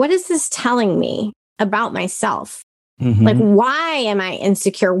second, what is this telling me about myself? Mm-hmm. Like, why am I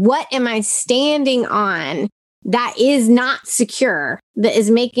insecure? What am I standing on that is not secure, that is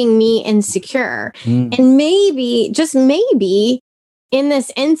making me insecure? Mm. And maybe, just maybe, in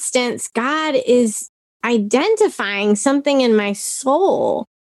this instance, God is identifying something in my soul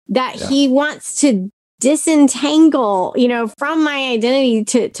that he wants to disentangle, from my identity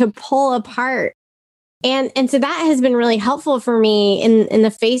to pull apart. And so that has been really helpful for me in the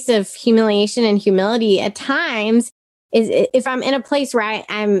face of humiliation and humility at times, is if I'm in a place where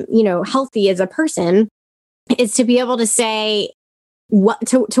I'm, healthy as a person, is to be able to say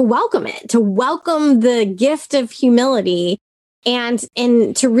to welcome it, to welcome the gift of humility. And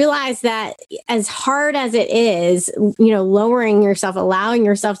to realize that as hard as it is, lowering yourself, allowing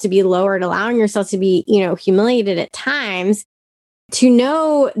yourself to be lowered, allowing yourself to be, humiliated at times, to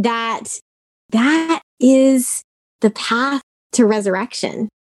know that that is the path to resurrection.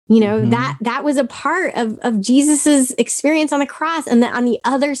 That was a part of Jesus's experience on the cross. And that on the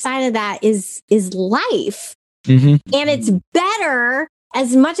other side of that is life. Mm-hmm. And it's better,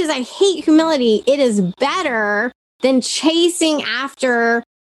 as much as I hate humility, it is better than chasing after,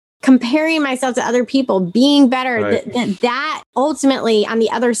 comparing myself to other people, being better. Right. That ultimately, on the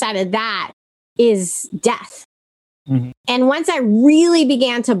other side of that, is death. Mm-hmm. And once I really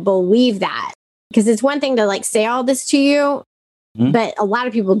began to believe that, because it's one thing to say all this to you, but a lot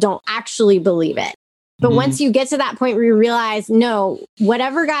of people don't actually believe it. But once you get to that point where you realize, no,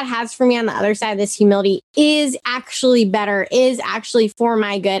 whatever God has for me on the other side of this humility is actually better, is actually for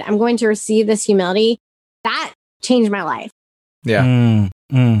my good. I'm going to receive this humility. That changed my life. Yeah.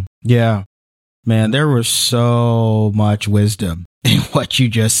 Yeah. Man, there was so much wisdom in what you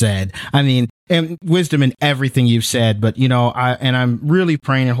just said. I mean, and wisdom in everything you've said, but I'm really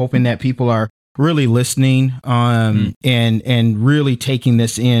praying and hoping that people are really listening and really taking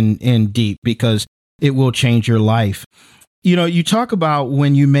this in deep, because it will change your life. You talk about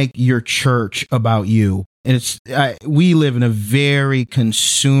when you make your church about you, and we live in a very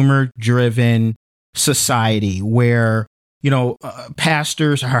consumer driven society where,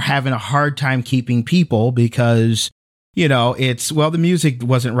 pastors are having a hard time keeping people because, the music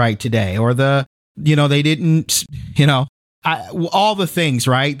wasn't right today, or they didn't, all the things,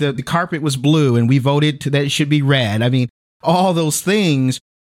 right? The carpet was blue and we voted that it should be red. I mean, all those things.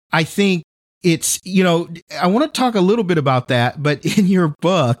 I think it's, I want to talk a little bit about that, but in your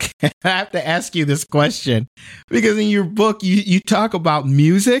book, I have to ask you this question, because in your book, you talk about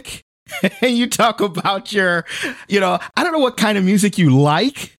music and you talk about your, I don't know what kind of music you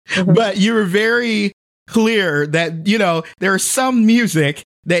like, but you were very clear that, there is some music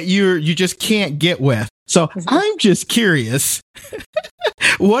that you just can't get with. So I'm just curious,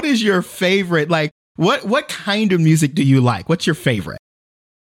 what is your favorite? Like, what kind of music do you like? What's your favorite?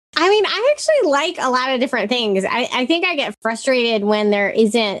 I mean, I actually like a lot of different things. I think I get frustrated when there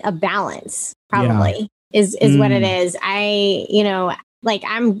isn't a balance, probably is what it is. I'm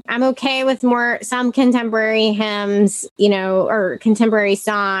okay with some contemporary hymns, or contemporary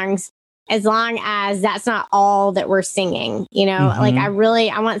songs, as long as that's not all that we're singing, like I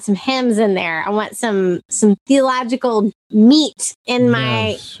want some hymns in there. I want some theological meat in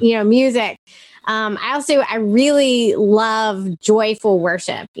my, music. I really love joyful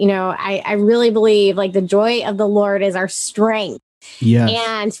worship. I really believe like the joy of the Lord is our strength. Yeah.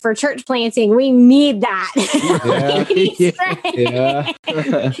 And for church planting, we need that. Yeah. We need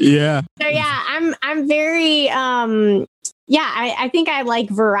strength. Yeah. So I'm very, I think I like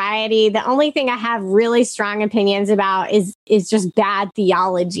variety. The only thing I have really strong opinions about is just bad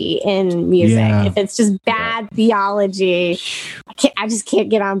theology in music. Yeah. If it's just bad theology, I just can't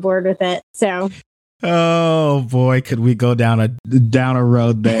get on board with it. So. Oh boy, could we go down a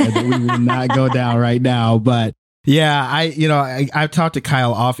road there that we will not go down right now? But yeah, I've talked to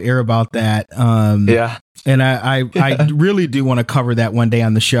Kyle off air about that. And I really do want to cover that one day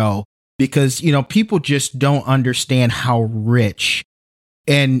on the show. Because, people just don't understand how rich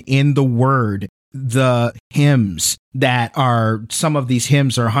and in the word, the hymns that are, some of these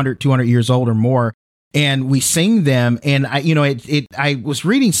hymns are 100, 200 years old or more. And we sing them. And I was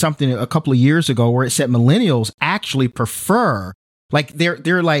reading something a couple of years ago where it said millennials actually prefer, like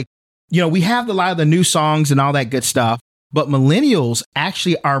they're like, we have a lot of the new songs and all that good stuff, but millennials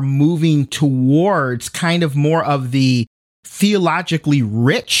actually are moving towards kind of more of the theologically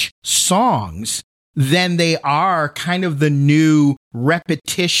rich songs than they are kind of the new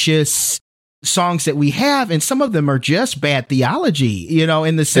repetitious songs that we have. And some of them are just bad theology,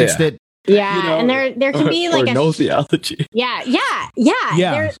 in the sense that. Yeah. And there can be like no theology. Yeah.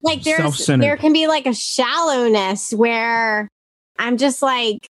 There can be like a shallowness where I'm just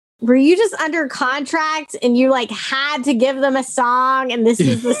like, were you just under contract and you like had to give them a song and this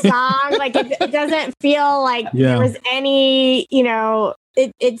is the song? Like it doesn't feel like there was any,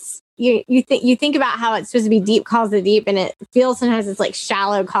 it's you think about how it's supposed to be deep calls to deep, and it feels sometimes it's like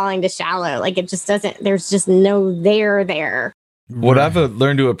shallow calling to shallow. Like it just doesn't, there's just no there. What I've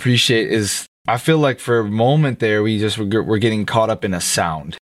learned to appreciate is I feel like for a moment there, we're getting caught up in a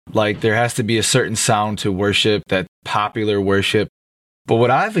sound. Like there has to be a certain sound to worship, that popular worship. But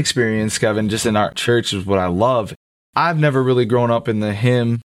what I've experienced, Kevin, just in our church is what I love. I've never really grown up in the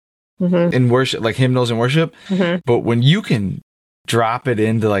hymn in worship, like hymnals in worship. But when you can drop it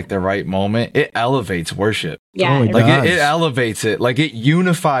into like the right moment, it elevates worship. Yeah. It elevates it. Like it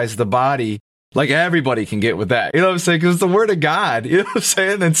unifies the body. Like everybody can get with that. You know what I'm saying? Because it's the word of God. You know what I'm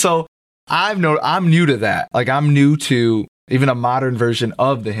saying? And so I'm new to that. Like I'm new to even a modern version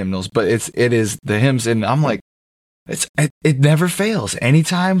of the hymnals, but it is the hymns. And I'm like, it never fails.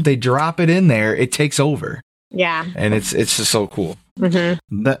 Anytime they drop it in there, it takes over. Yeah. And it's just so cool. Just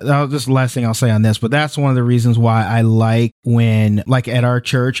the last thing I'll say on this, but that's one of the reasons why I like when, like at our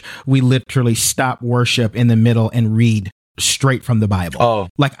church, we literally stop worship in the middle and read straight from the Bible. Oh,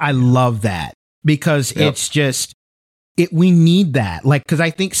 like I love that because it's just, we need that. Like, because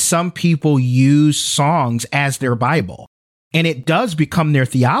I think some people use songs as their Bible and it does become their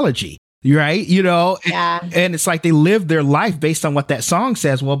theology. Right. And it's like they live their life based on what that song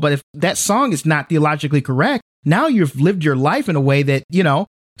says. Well, but if that song is not theologically correct, now you've lived your life in a way that,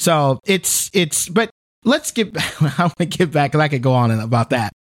 so but let's I'm going to get back because I could go on about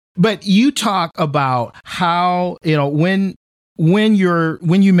that. But you talk about how, when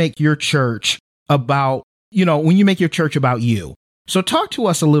you make your church about, when you make your church about you. So talk to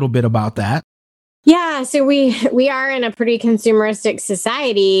us a little bit about that. Yeah. So we are in a pretty consumeristic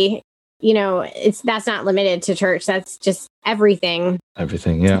society. That's not limited to church. That's just everything.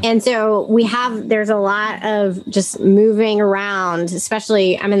 Everything, yeah. And so there's a lot of just moving around,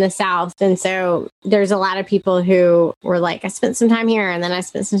 especially I'm in the South. And so there's a lot of people who were like, I spent some time here and then I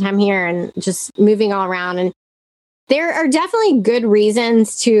spent some time here and just moving all around. And there are definitely good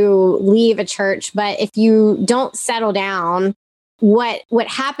reasons to leave a church. But if you don't settle down, what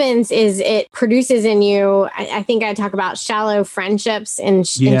happens is it produces in you, I think I talk about shallow friendships and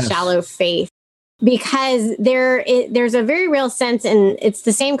shallow faith, because there's a very real sense, and it's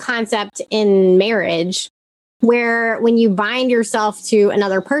the same concept in marriage, where when you bind yourself to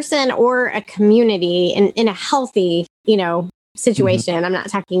another person or a community in a healthy, situation, I'm not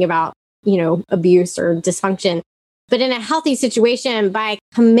talking about abuse or dysfunction. But in a healthy situation, by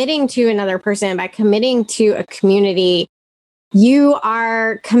committing to another person, by committing to a community, you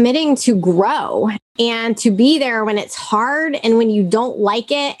are committing to grow and to be there when it's hard and when you don't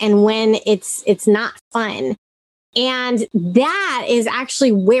like it and when it's not fun. And that is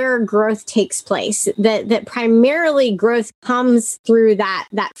actually where growth takes place. That primarily growth comes through that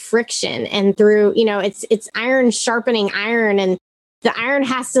friction and through, it's iron sharpening iron, and the iron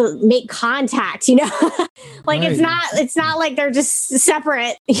has to make contact, like right. It's not like they're just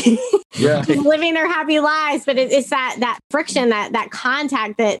separate, just living their happy lives, but it's that friction, that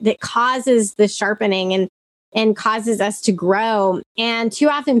contact that causes the sharpening and causes us to grow. And too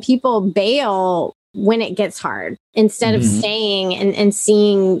often people bail when it gets hard instead of staying and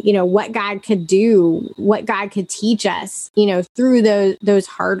seeing, what God could do, what God could teach us, through those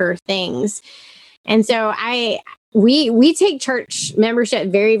harder things. And so we take church membership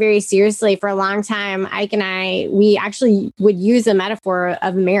very, very seriously. For a long time, Ike and I, we actually would use a metaphor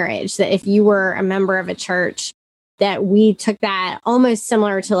of marriage, that if you were a member of a church, that we took that almost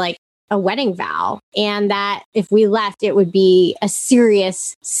similar to like a wedding vow, and that if we left, it would be a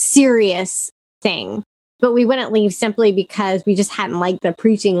serious, serious thing. But we wouldn't leave simply because we just hadn't liked the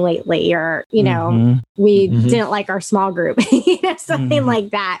preaching lately, or, we didn't like our small group, something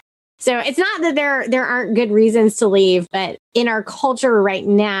like that. So it's not that there aren't good reasons to leave, but in our culture right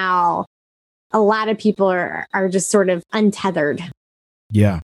now, a lot of people are just sort of untethered.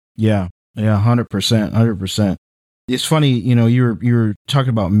 Yeah. 100%. It's funny, you were talking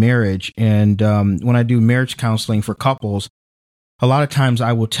about marriage, and when I do marriage counseling for couples, a lot of times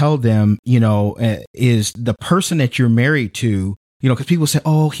I will tell them, is the person that you're married to, because people say,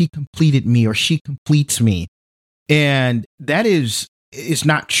 oh, he completed me or she completes me. And that is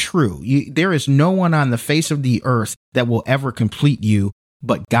not true. There is no one on the face of the earth that will ever complete you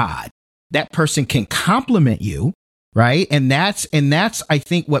but God. That person can compliment you, right? And that's I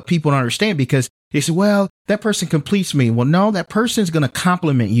think what people don't understand, because they say, well, that person completes me. Well, no, that person is going to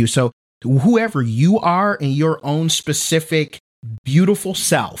compliment you. So whoever you are in your own specific beautiful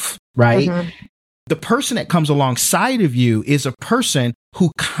self, right? The person that comes alongside of you is a person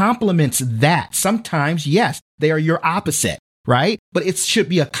who complements that. Sometimes, yes, they are your opposite, right? But it should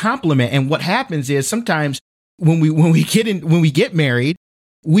be a compliment. And what happens is sometimes when we get married,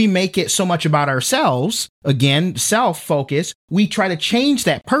 we make it so much about ourselves. Again, self-focus. We try to change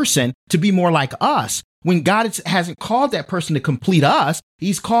that person to be more like us, when God hasn't called that person to complete us.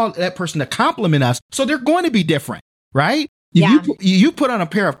 He's called that person to complement us. So they're going to be different, right? Yeah. You put on a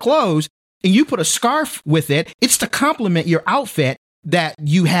pair of clothes and you put a scarf with it. It's to complement your outfit that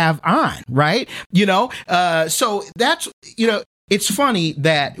you have on, right? So that's, it's funny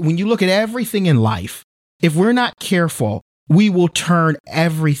that when you look at everything in life, if we're not careful, we will turn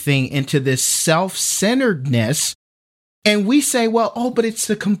everything into this self-centeredness. And we say, well, but it's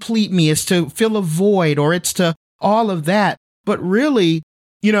to complete me. It's to fill a void, or it's to all of that. But really,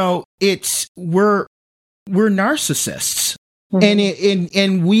 we're narcissists.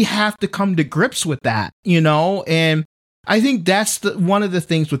 And we have to come to grips with that, and I think that's one of the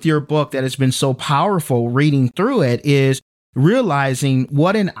things with your book that has been so powerful reading through it, is realizing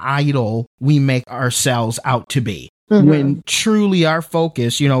what an idol we make ourselves out to be, when truly our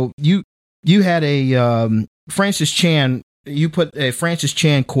focus, you had a Francis Chan, you put a Francis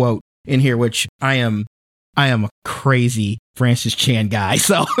Chan quote in here, which I am a crazy Francis Chan guy.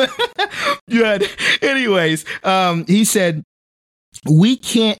 So anyways, he said, we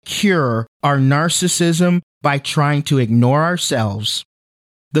can't cure our narcissism by trying to ignore ourselves.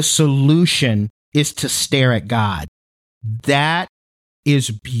 The solution is to stare at God. That is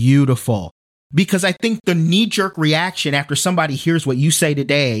beautiful, because I think the knee-jerk reaction after somebody hears what you say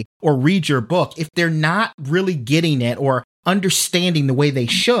today or read your book, if they're not really getting it or understanding the way they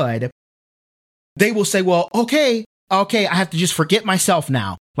should, they will say, well, okay, I have to just forget myself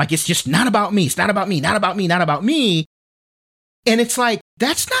now. Like, it's just not about me. It's not about me, not about me, not about me. And it's like,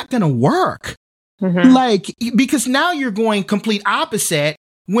 that's not going to work. Like, because now you're going complete opposite,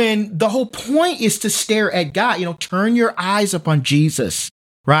 when the whole point is to stare at God. Turn your eyes upon Jesus,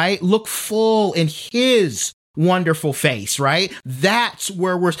 right? Look full in his wonderful face, right? That's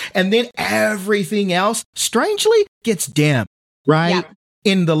where and then everything else, strangely, gets dim, right? Yeah.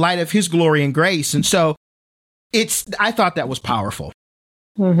 In the light of his glory and grace. And so I thought that was powerful.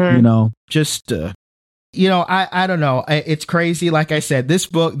 I don't know. It's crazy. Like I said, this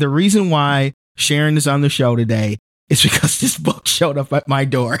book, the reason why Sharon is on the show today is because this book showed up at my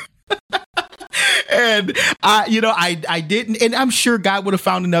door. And I didn't, and I'm sure God would have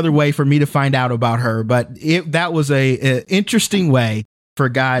found another way for me to find out about her, but that was a interesting way for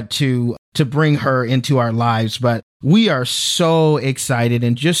God to bring her into our lives. But we are so excited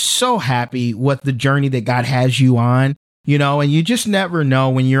and just so happy with the journey that God has you on, and you just never know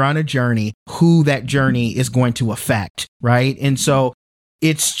when you're on a journey who that journey is going to affect, right? And so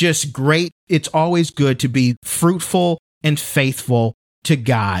it's just great. It's always good to be fruitful and faithful to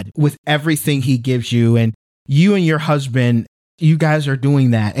God with everything he gives you. And you and your husband, you guys are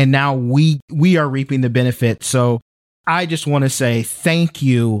doing that. And now we are reaping the benefits. So I just want to say thank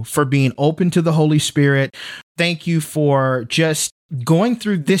you for being open to the Holy Spirit. Thank you for just going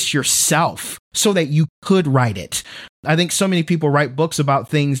through this yourself so that you could write it. I think so many people write books about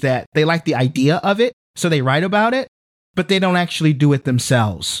things that they like the idea of it, so they write about it, but they don't actually do it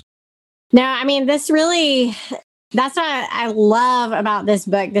themselves. No, I mean, that's what I love about this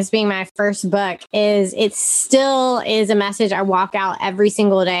book, this being my first book, is it still is a message I walk out every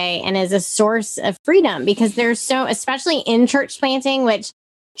single day and is a source of freedom, because especially in church planting, which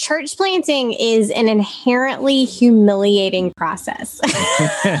church planting is an inherently humiliating process.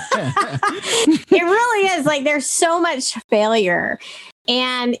 It really is. Like, there's so much failure.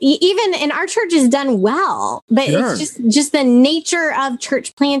 And even in our church is done well, but Sure. It's just the nature of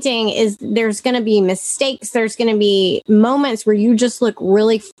church planting is there's going to be mistakes. There's going to be moments where you just look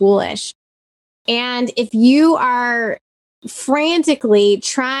really foolish. And if you are frantically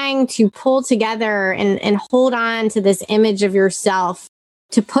trying to pull together and hold on to this image of yourself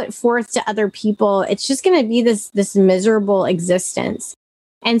to put forth to other people, it's just going to be this miserable existence.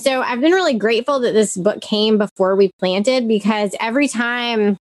 And so I've been really grateful that this book came before we planted, because every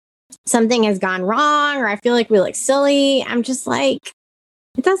time something has gone wrong or I feel like we look silly, I'm just like,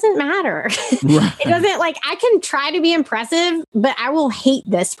 it doesn't matter. Right. It doesn't, like, I can try to be impressive, but I will hate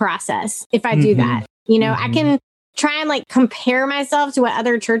this process if I do that. I can try and like compare myself to what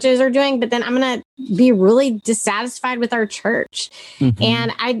other churches are doing, but then I'm going to be really dissatisfied with our church.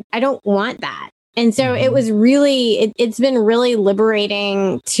 And I don't want that. And so it was really, it's been really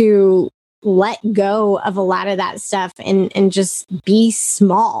liberating to let go of a lot of that stuff and just be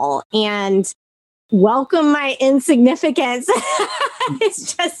small and welcome my insignificance.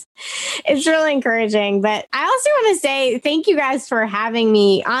 It's really encouraging. But I also want to say thank you guys for having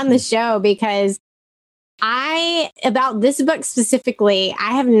me on the show, because about this book specifically,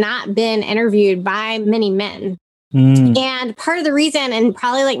 I have not been interviewed by many men. And part of the reason, and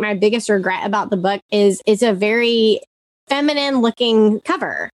probably like my biggest regret about the book, is it's a very feminine looking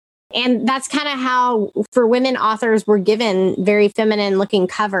cover. And that's kind of how, for women authors, we're given very feminine looking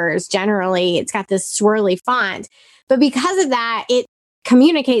covers. Generally, it's got this swirly font. But because of that, it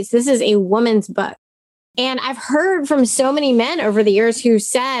communicates this is a woman's book. And I've heard from so many men over the years who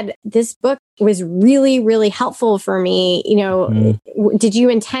said this book was really, really helpful for me. Did you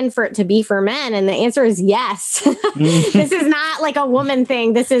intend for it to be for men? And the answer is yes. This is not like a woman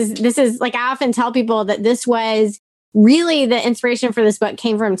thing. This is like, I often tell people that this was really the inspiration for this book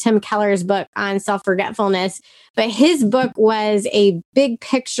came from Tim Keller's book on self-forgetfulness. But his book was a big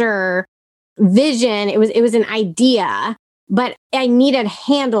picture vision. It was an idea. But I needed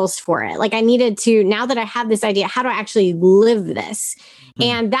handles for it. Like, I needed to, now that I have this idea, how do I actually live this?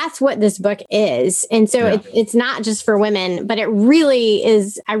 And that's what this book is. And so it's not just for women, but it really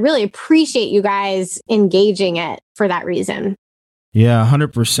is. I really appreciate you guys engaging it for that reason. Yeah,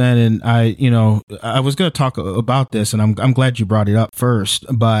 100%. And I was going to talk about this, and I'm glad you brought it up first.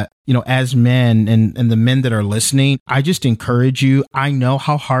 But, as men and the men that are listening, I just encourage you. I know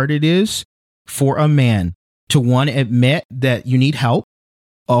how hard it is for a man to admit that you need help,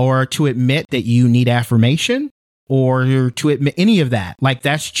 or to admit that you need affirmation, or to admit any of that. Like,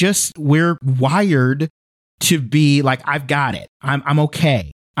 that's just, we're wired to be like, I've got it. I'm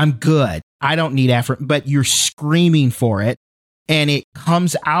okay. I'm good. I don't need affirmation, but you're screaming for it, and it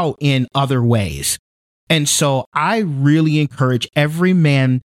comes out in other ways. And so I really encourage every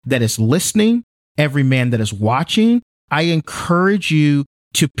man that is listening, every man that is watching, I encourage you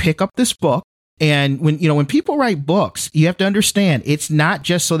to pick up this book. And when people write books, you have to understand, it's not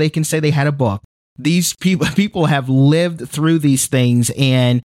just so they can say they had a book. These people have lived through these things,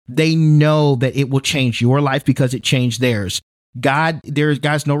 and they know that it will change your life because it changed theirs.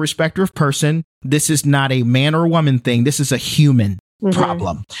 God's no respecter of person. This is not a man or woman thing. This is a human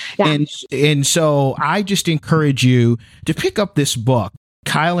problem. Yeah. And so I just encourage you to pick up this book.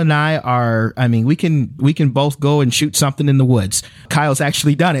 Kyle and I we can both go and shoot something in the woods. Kyle's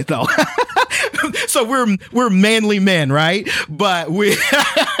actually done it though. So we're manly men, right? But we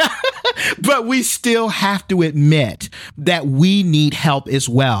still have to admit that we need help as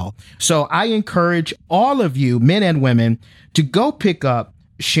well. So I encourage all of you, men and women, to go pick up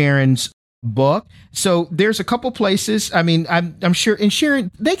Sharon's book. So there's a couple places. I mean, I'm sure, and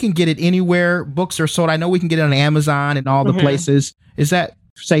Sharon, they can get it anywhere books are sold. I know we can get it on Amazon and all the places. Is that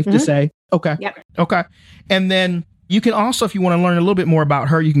safe to say? Okay. Yep. Okay. And then you can also, if you want to learn a little bit more about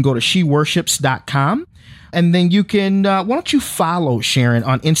her, you can go to sheworships.com. And then you can, why don't you follow Sharon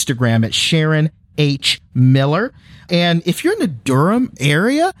on Instagram at Sharon H. Miller. And if you're in the Durham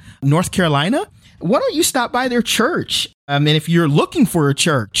area, North Carolina, why don't you stop by their church? And if you're looking for a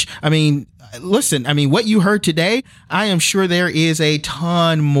church, listen, what you heard today, I am sure there is a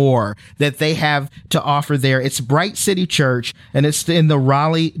ton more that they have to offer there. It's Bright City Church, and it's in the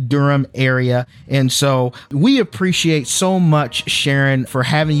Raleigh-Durham area. And so we appreciate so much, Sharon, for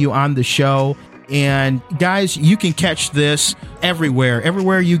having you on the show. And guys, you can catch this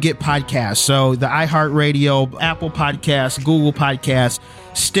everywhere you get podcasts. So the iHeartRadio, Apple Podcasts, Google Podcasts,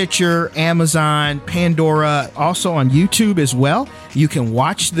 Stitcher, Amazon, Pandora, also on YouTube as well. You can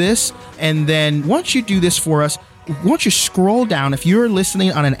watch this. And then once you do this for us, once you scroll down, if you're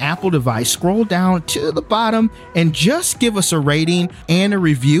listening on an Apple device, scroll down to the bottom and just give us a rating and a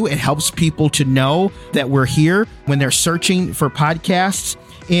review. It helps people to know that we're here when they're searching for podcasts.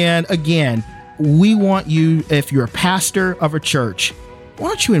 And again, we want you, if you're a pastor of a church, why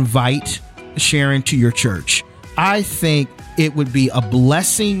don't you invite Sharon to your church? I think it would be a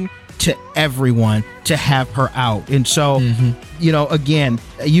blessing to everyone to have her out. And so, again,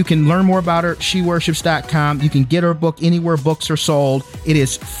 you can learn more about her at sheworships.com. You can get her book anywhere books are sold. It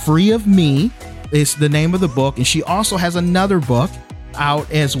is Free of Me is the name of the book. And she also has another book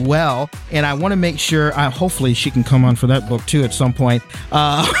out as well, and I want to make sure hopefully she can come on for that book too at some point.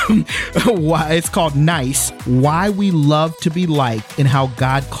 It's called Nice, Why We Love to Be Liked and How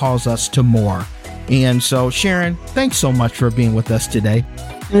God Calls Us to More. And so, Sharon, thanks so much for being with us today.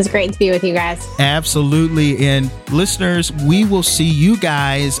 It was great to be with you guys. Absolutely. And listeners, we will see you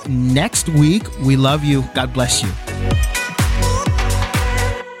guys next week. We love you. God bless you.